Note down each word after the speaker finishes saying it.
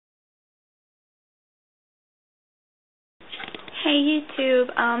Hey YouTube,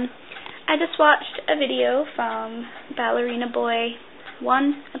 I just watched a video from Ballerina Boy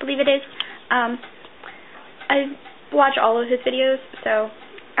 1, I believe it is. I watch all of his videos, so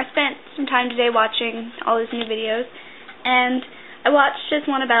I spent some time today watching all his new videos, and I watched this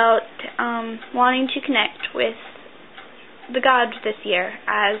one about wanting to connect with the gods this year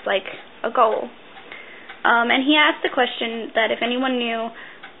as like a goal. And he asked the question that if anyone knew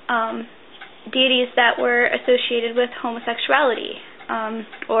deities that were associated with homosexuality,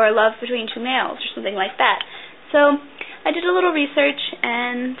 or love between two males, or something like that. So I did a little research,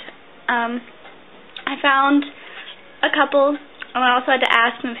 and I found a couple, and I also had to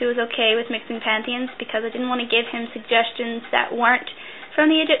ask him if he was okay with mixing pantheons, because I didn't want to give him suggestions that weren't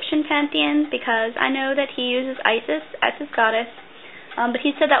from the Egyptian pantheon, because I know that he uses Isis as his goddess, but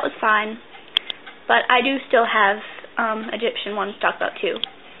he said that was fine. But I do still have Egyptian ones to talk about too.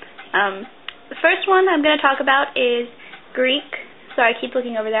 The first one I'm going to talk about is Greek. Sorry, I keep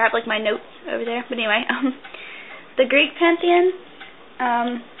looking over there. I have like my notes over there. But anyway, the Greek pantheon,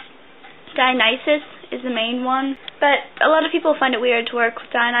 Dionysus is the main one. But a lot of people find it weird to work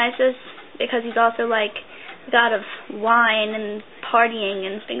with Dionysus because he's also like the god of wine and partying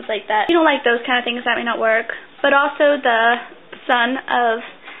and things like that. If you don't like those kind of things, that may not work. But also the son of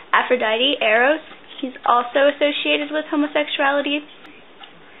Aphrodite, Eros, he's also associated with homosexuality.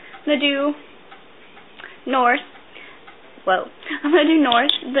 I'm going to do Norse. I'm going to do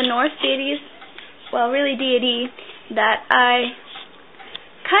Norse. The Norse deities, well, really deity that I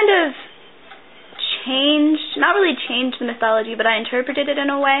kind of changed, not really changed the mythology, but I interpreted it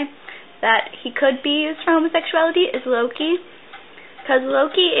in a way that he could be used for homosexuality, is Loki. Because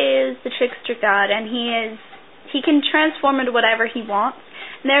Loki is the trickster god, and he can transform into whatever he wants.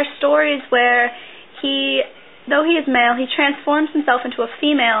 And there are stories where though he is male, he transforms himself into a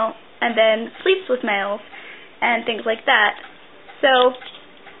female and then sleeps with males and things like that. So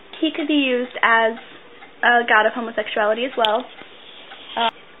he could be used as a god of homosexuality as well.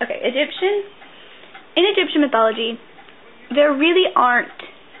 In Egyptian mythology, there really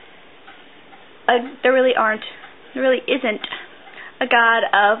isn't a god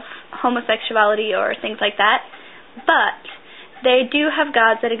of homosexuality or things like that, but they do have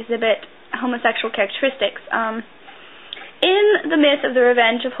gods that exhibit homosexual characteristics. In the myth of the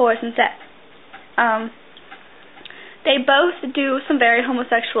revenge of Horus and Set, they both do some very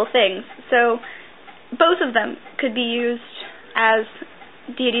homosexual things. So both of them could be used as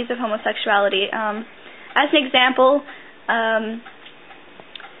deities of homosexuality. As an example,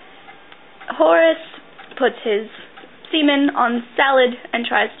 Horus puts his semen on salad and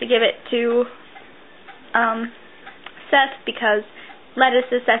tries to give it to Seth because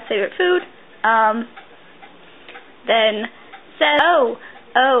lettuce is Seth's favorite food. Then Seth,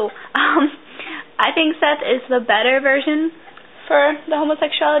 I think Seth is the better version for the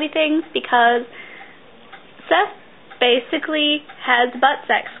homosexuality things, because Seth basically has butt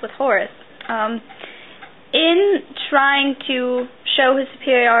sex with Horus. In trying to show his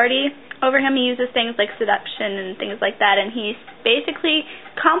superiority over him, he uses things like seduction and things like that, and he basically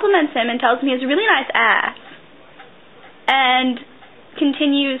compliments him and tells him he has a really nice ass, and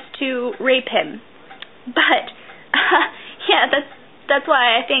continues to rape him. But yeah, that's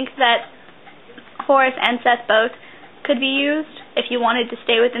why I think that Horus and Seth both could be used if you wanted to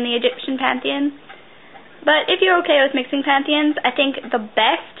stay within the Egyptian pantheon. But if you're okay with mixing pantheons, I think the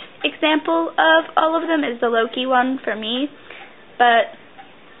best example of all of them is the Loki one for me. But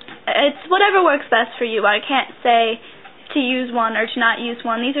it's whatever works best for you. I can't say to use one or to not use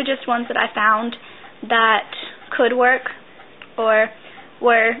one. These are just ones that I found that could work or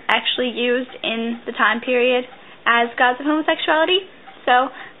were actually used in the time period as gods of homosexuality. So,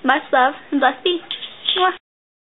 much love and blessed be. Mwah.